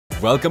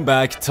welcome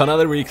back to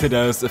another weekly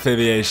dose of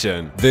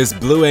aviation. This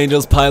Blue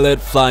Angels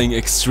pilot flying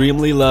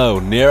extremely low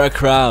near a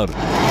crowd.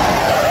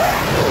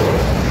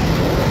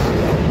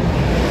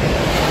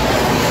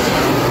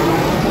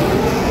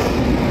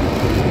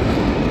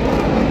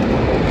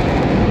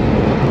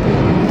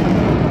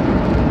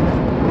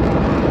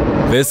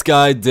 This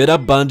guy did a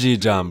bungee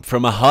jump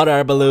from a hot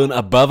air balloon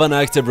above an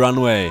active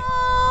runway.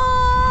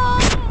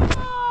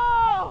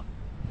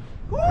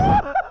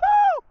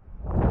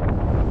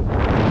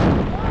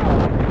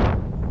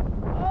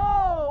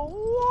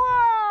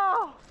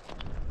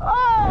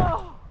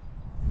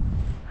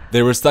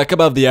 They were stuck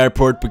above the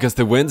airport because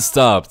the wind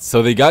stopped,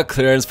 so they got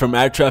clearance from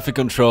air traffic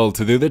control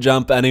to do the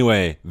jump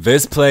anyway.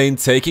 This plane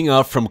taking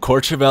off from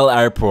Courchevel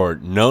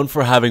Airport, known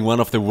for having one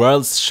of the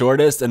world's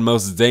shortest and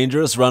most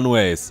dangerous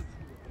runways.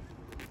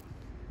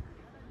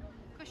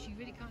 Gosh, you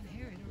really can't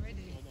hear it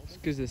already. It's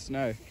because of the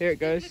snow. Here it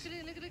goes. Look at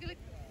it, look at it, look at it.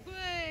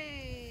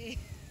 Way.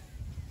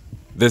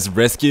 This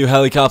rescue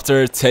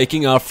helicopter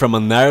taking off from a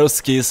narrow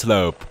ski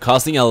slope,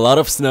 causing a lot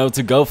of snow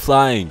to go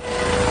flying.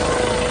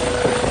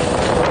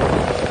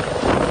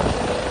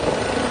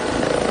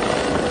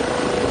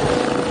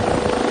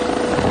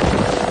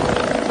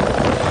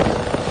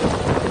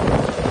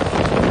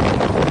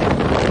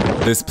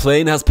 This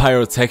plane has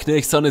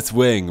pyrotechnics on its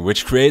wing,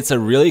 which creates a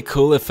really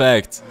cool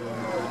effect. And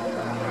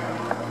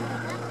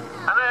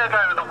there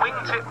go the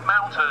wingtip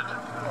mounted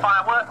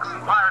fireworks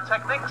and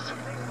pyrotechnics.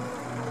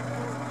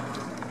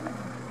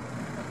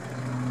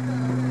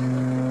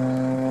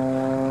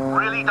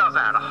 Really does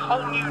add a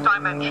whole new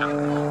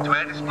dimension to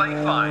air display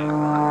flying.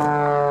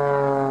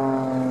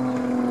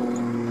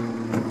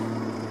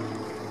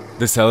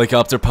 This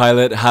helicopter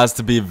pilot has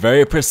to be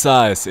very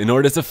precise in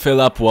order to fill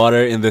up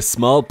water in this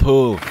small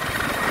pool.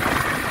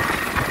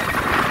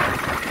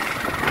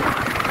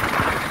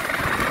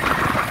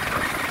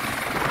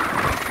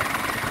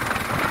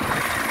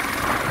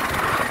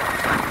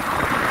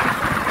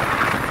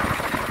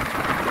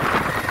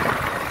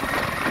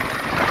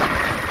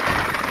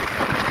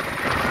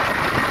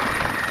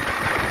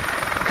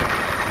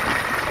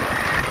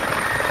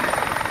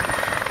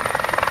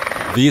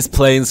 These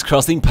planes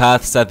crossing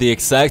paths at the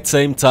exact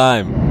same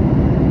time.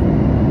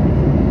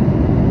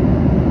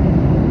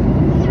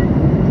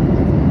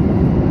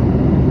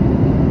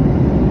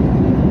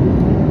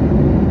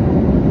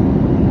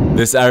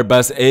 This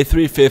Airbus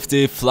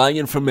A350 flying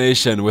in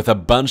formation with a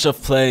bunch of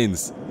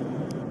planes.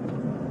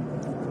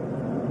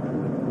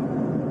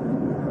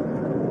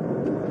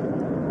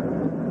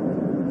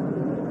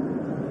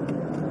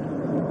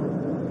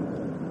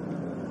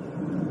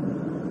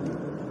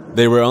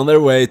 They were on their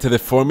way to the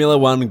Formula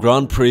 1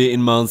 Grand Prix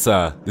in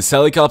Monza. This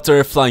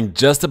helicopter flying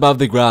just above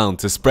the ground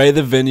to spray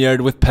the vineyard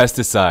with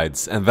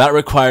pesticides, and that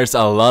requires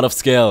a lot of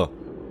skill.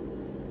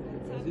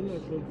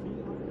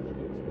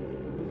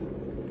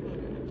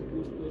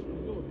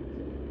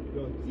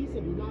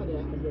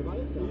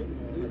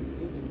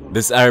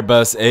 This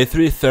Airbus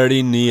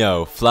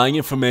A330neo flying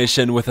in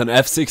formation with an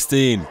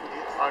F-16.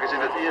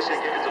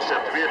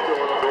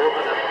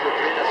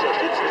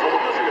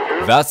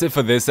 That's it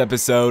for this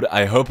episode.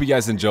 I hope you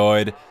guys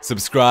enjoyed.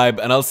 Subscribe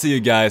and I'll see you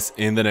guys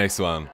in the next one.